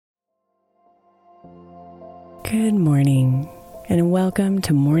Good morning, and welcome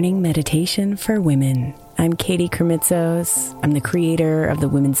to Morning Meditation for Women. I'm Katie Kremitzos. I'm the creator of the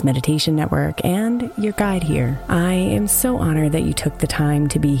Women's Meditation Network and your guide here. I am so honored that you took the time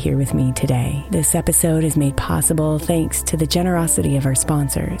to be here with me today. This episode is made possible thanks to the generosity of our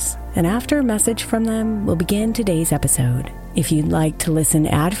sponsors. And after a message from them, we'll begin today's episode. If you'd like to listen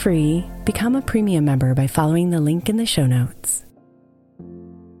ad-free, become a premium member by following the link in the show notes.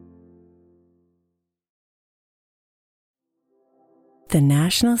 The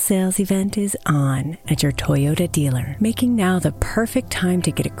national sales event is on at your Toyota dealer, making now the perfect time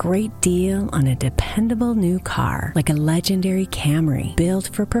to get a great deal on a dependable new car, like a legendary Camry, built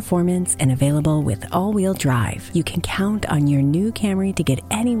for performance and available with all-wheel drive. You can count on your new Camry to get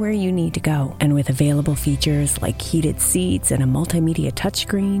anywhere you need to go. And with available features like heated seats and a multimedia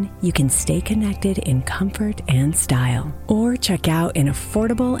touchscreen, you can stay connected in comfort and style. Or check out an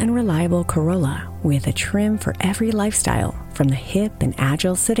affordable and reliable Corolla with a trim for every lifestyle, from the hip and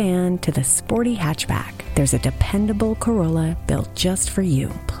agile sedan to the sporty hatchback. There's a dependable Corolla built just for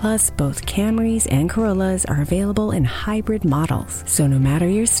you. Plus, both Camrys and Corollas are available in hybrid models, so no matter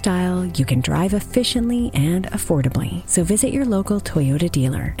your style, you can drive efficiently and affordably. So visit your local Toyota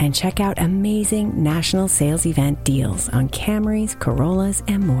dealer and check out amazing national sales event deals on Camrys, Corollas,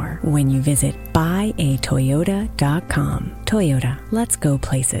 and more when you visit buyatoyota.com. Toyota, let's go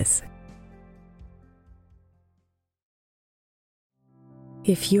places.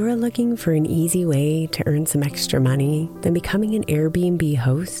 If you're looking for an easy way to earn some extra money, then becoming an Airbnb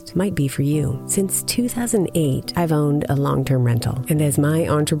host might be for you. Since 2008, I've owned a long-term rental. And as my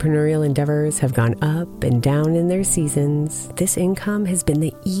entrepreneurial endeavors have gone up and down in their seasons, this income has been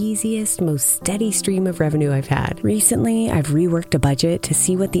the easiest, most steady stream of revenue I've had. Recently, I've reworked a budget to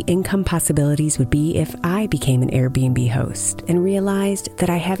see what the income possibilities would be if I became an Airbnb host, and realized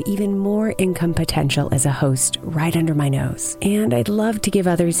that I have even more income potential as a host right under my nose. And I'd love to give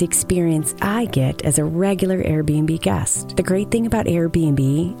others the experience I get as a regular Airbnb guest. The great thing about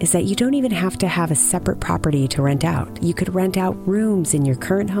Airbnb is that you don't even have to have a separate property to rent out. You could rent out rooms in your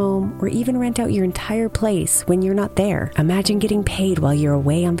current home, or even rent out your entire place when you're not there. Imagine getting paid while you're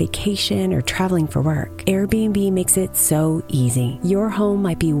away on vacation or traveling for work. Airbnb makes it so easy. Your home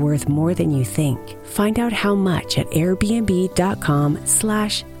might be worth more than you think. Find out how much at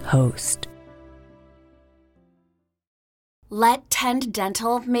airbnb.com/host. Let Tend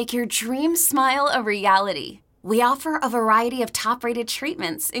Dental make your dream smile a reality. We offer a variety of top-rated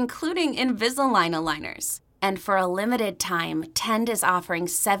treatments, including Invisalign aligners. And for a limited time, Tend is offering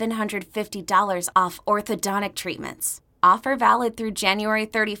 $750 off orthodontic treatments. Offer valid through January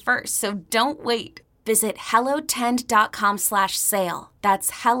 31st, so don't wait. Visit hellotend.com/sale.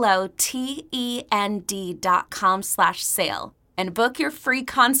 That's hellotend.com/sale. And book your free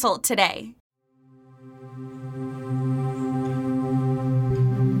consult today.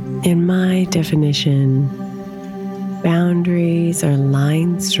 In my definition, boundaries are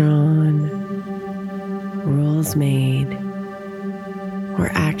lines drawn, rules made,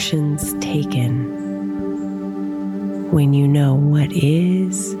 or actions taken when you know what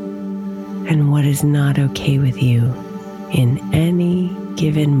is and what is not okay with you in any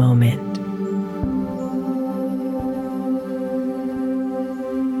given moment.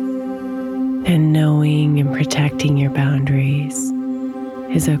 And knowing and protecting your boundaries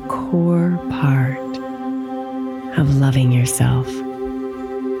is a core part of loving yourself.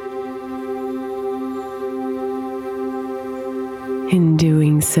 In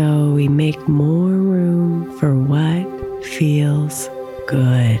doing so, we make more room for what feels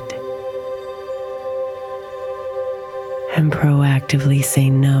good, and proactively say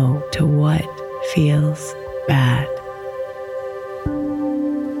no to what feels bad.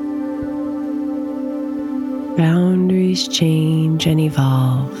 Boundaries change and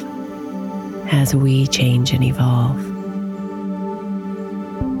evolve as we change and evolve.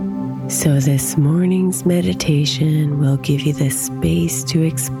 So this morning's meditation will give you the space to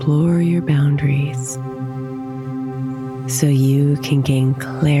explore your boundaries so you can gain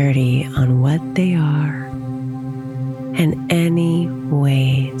clarity on what they are and any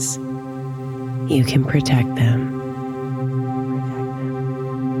ways you can protect them.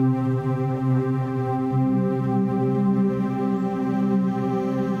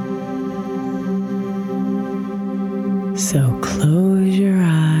 So close your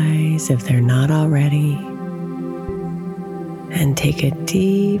eyes if they're not already, and take a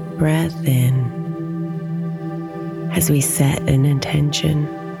deep breath in as we set an intention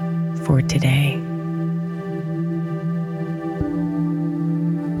for today.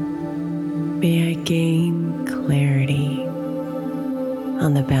 May I gain clarity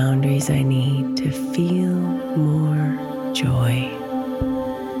on the boundaries I need to feel more joy.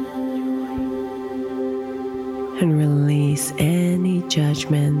 And release any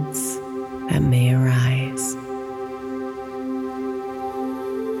judgments that may arise.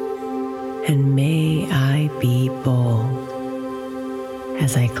 And may I be bold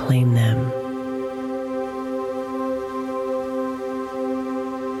as I claim them.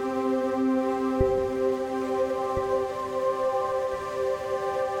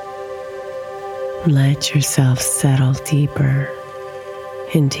 Let yourself settle deeper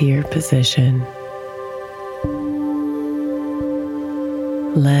into your position,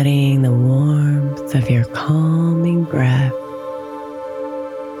 letting the warmth of your calming breath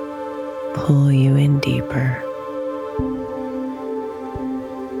pull you in deeper.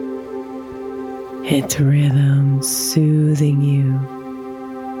 Its rhythm soothing you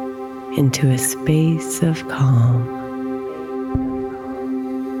into a space of calm.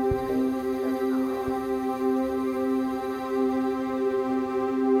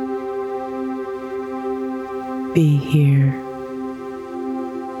 Be here,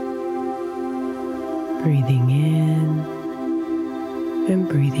 breathing in and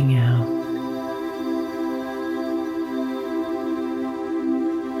breathing out.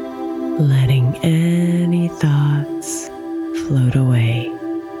 Letting any thoughts float away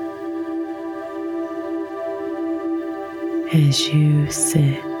as you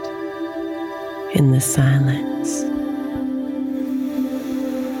sit in the silence.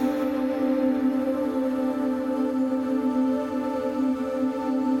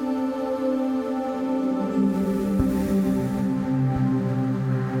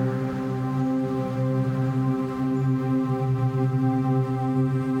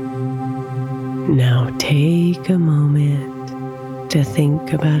 Now take a moment to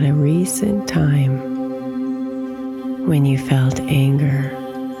think about a recent time when you felt anger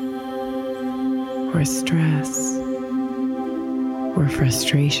or stress or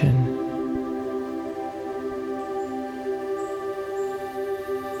frustration.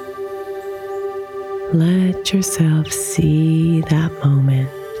 Let yourself see that moment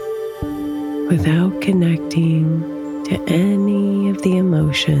without connecting to any of the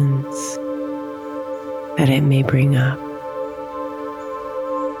emotions that it may bring up.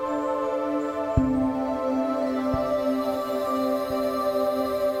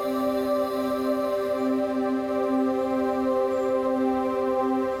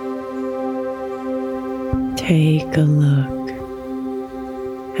 Take a look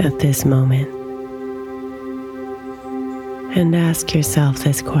at this moment and ask yourself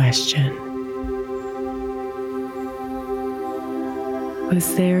this question.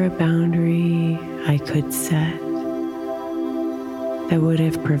 Was there a boundary I could set that would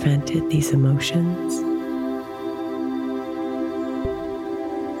have prevented these emotions?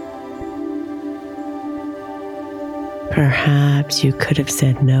 Perhaps you could have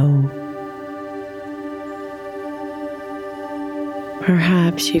said no.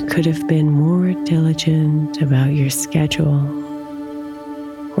 Perhaps you could have been more diligent about your schedule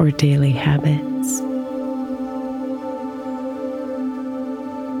or daily habits.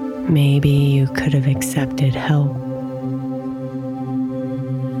 Maybe you could have accepted help.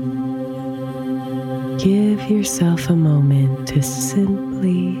 Give yourself a moment to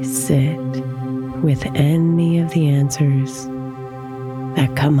simply sit with any of the answers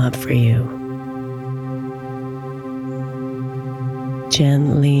that come up for you.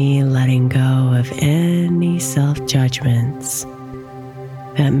 Gently letting go of any self-judgments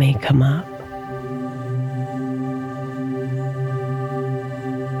that may come up.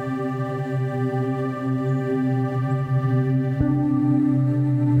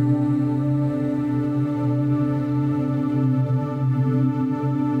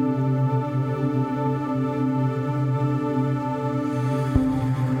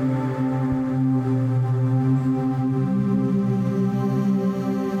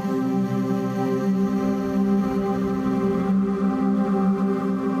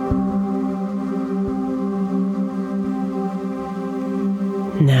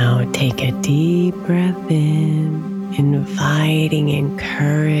 Now take a deep breath in, inviting in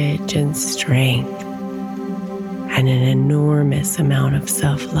courage and strength and an enormous amount of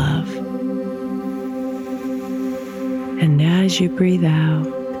self-love. And as you breathe out,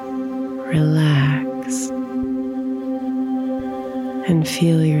 relax and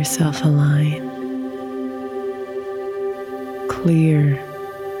feel yourself align, clear,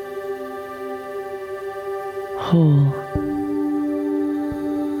 whole.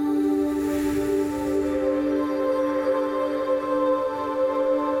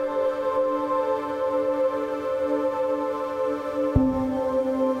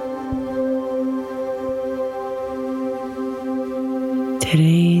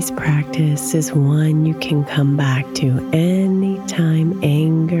 Today's practice is one you can come back to anytime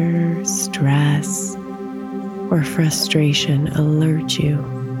anger, stress, or frustration alert you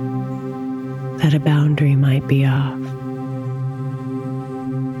that a boundary might be off.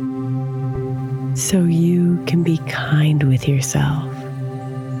 So you can be kind with yourself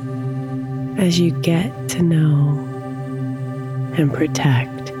as you get to know and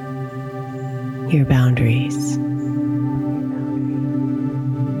protect your boundaries.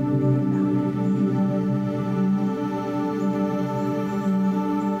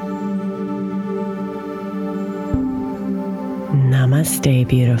 Namaste,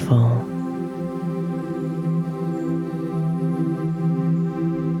 beautiful.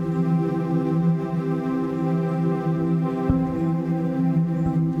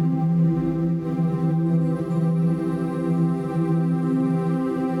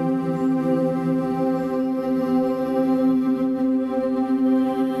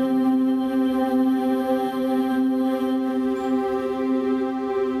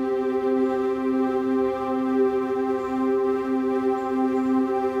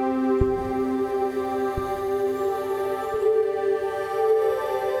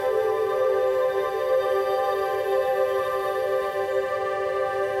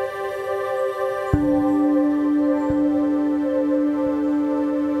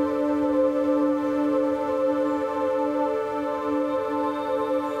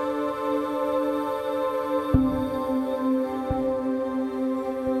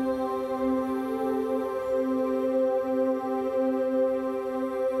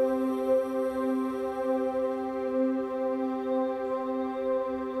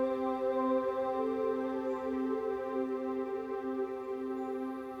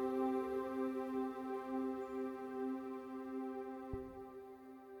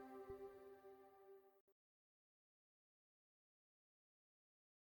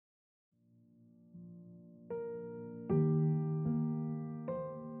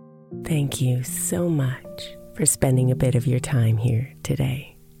 Thank you so much for spending a bit of your time here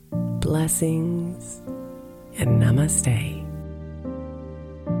today. Blessings and namaste.